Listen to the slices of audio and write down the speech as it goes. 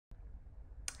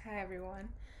Hi everyone.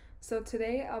 So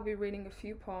today I'll be reading a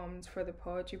few poems for the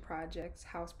Poetry Project's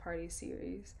House Party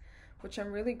series, which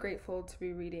I'm really grateful to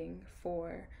be reading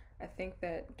for. I think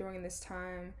that during this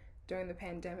time, during the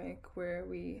pandemic, where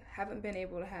we haven't been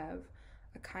able to have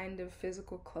a kind of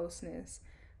physical closeness,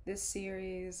 this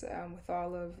series, with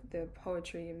all of the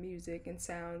poetry and music and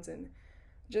sounds and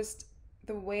just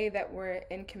the way that we're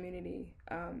in community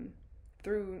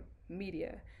through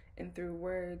media and through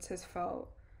words has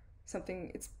felt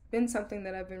it's been something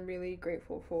that I've been really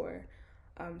grateful for.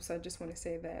 So I just want to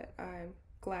say that I'm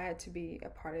glad to be a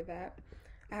part of that.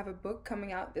 I have a book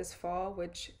coming out this fall,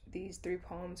 which these three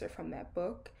poems are from that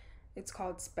book. It's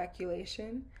called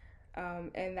Speculation,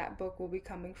 and that book will be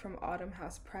coming from Autumn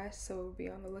House Press, so be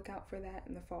on the lookout for that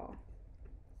in the fall.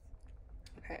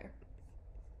 Okay.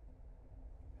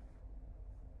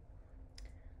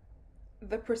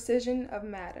 The precision of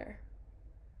matter.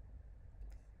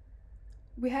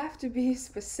 We have to be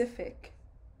specific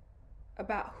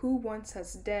about who wants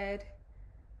us dead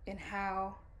and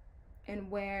how and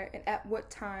where and at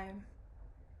what time.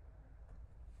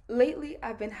 Lately,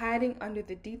 I've been hiding under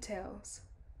the details,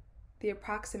 the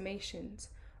approximations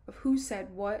of who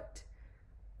said what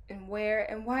and where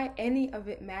and why any of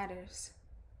it matters.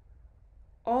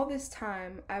 All this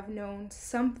time, I've known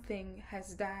something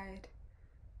has died,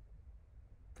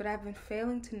 but I've been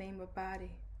failing to name a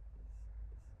body.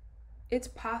 It's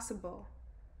possible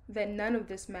that none of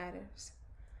this matters.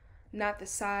 Not the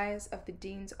size of the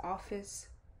dean's office,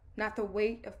 not the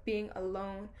weight of being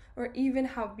alone, or even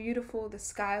how beautiful the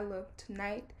sky looked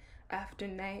night after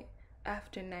night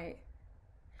after night.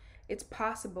 It's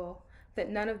possible that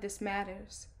none of this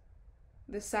matters.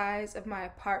 The size of my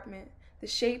apartment, the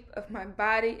shape of my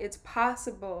body, it's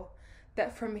possible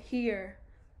that from here,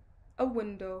 a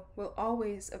window will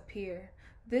always appear,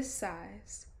 this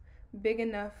size, big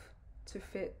enough to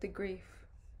fit the grief.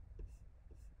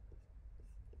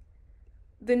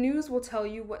 The news will tell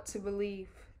you what to believe,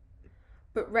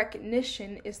 but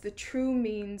recognition is the true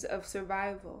means of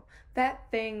survival, that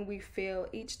thing we feel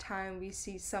each time we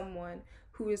see someone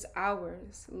who is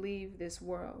ours leave this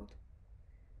world.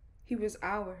 He was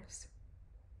ours.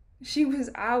 She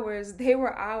was ours. They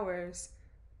were ours.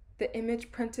 The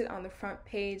image printed on the front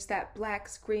page, that black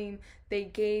screen they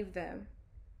gave them.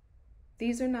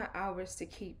 These are not ours to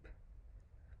keep,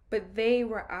 but they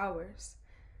were ours.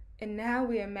 And now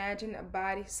we imagine a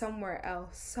body somewhere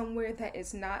else, somewhere that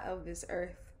is not of this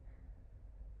earth.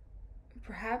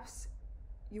 Perhaps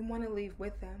you want to leave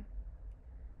with them.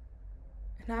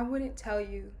 And I wouldn't tell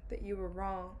you that you were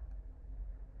wrong.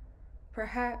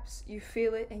 Perhaps you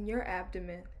feel it in your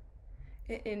abdomen,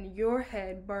 in your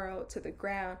head burrowed to the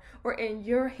ground, or in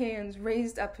your hands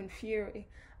raised up in fury.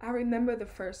 I remember the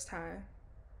first time,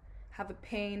 how the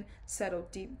pain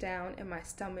settled deep down in my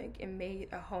stomach and made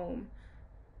a home.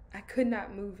 I could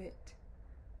not move it.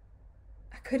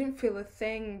 I couldn't feel a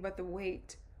thing but the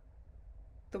weight,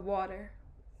 the water.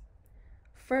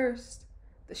 First,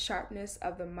 the sharpness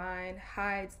of the mind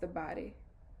hides the body,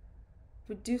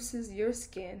 reduces your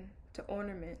skin to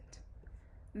ornament.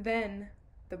 Then,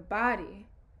 the body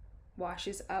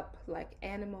washes up like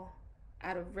animal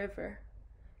out of river,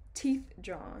 teeth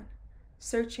drawn,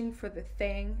 searching for the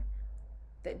thing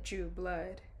that drew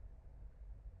blood.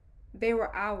 They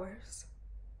were ours.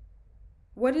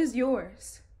 What is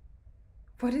yours?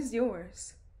 What is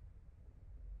yours?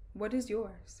 What is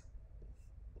yours?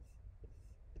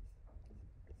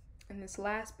 And this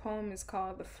last poem is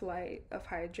called The Flight of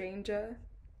Hydrangea.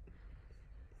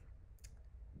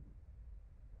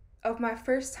 Of my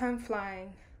first time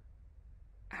flying,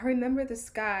 I remember the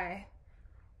sky,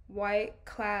 white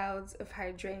clouds of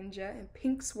hydrangea and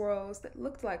pink swirls that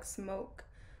looked like smoke,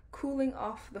 cooling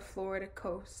off the Florida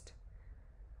coast.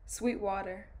 Sweet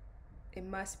water, it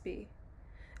must be,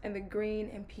 and the green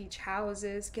and peach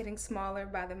houses getting smaller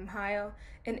by the mile,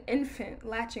 an infant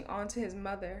latching onto his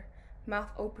mother, mouth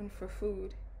open for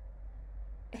food.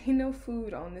 Ain't no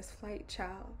food on this flight,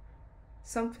 child.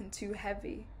 Something too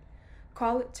heavy.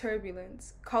 Call it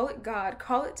turbulence, call it God,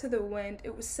 call it to the wind.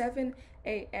 It was 7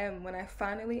 a.m. when I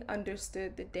finally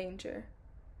understood the danger.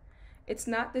 It's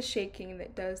not the shaking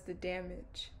that does the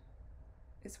damage.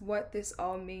 It's what this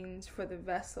all means for the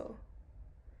vessel.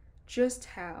 Just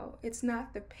how it's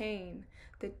not the pain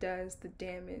that does the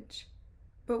damage,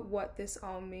 but what this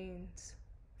all means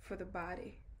for the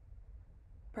body.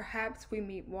 Perhaps we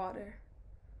meet water.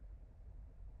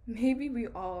 Maybe we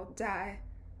all die.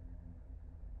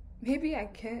 Maybe I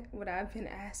get what I've been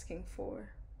asking for.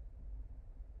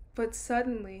 But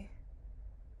suddenly,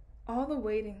 all the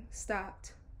waiting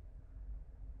stopped.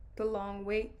 The long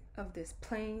wait of this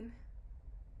plane,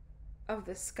 of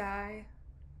the sky,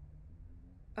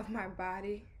 of my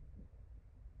body.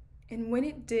 And when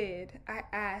it did, I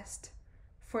asked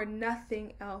for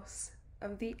nothing else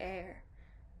of the air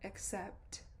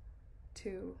except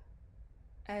to,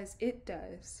 as it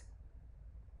does,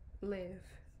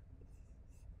 live.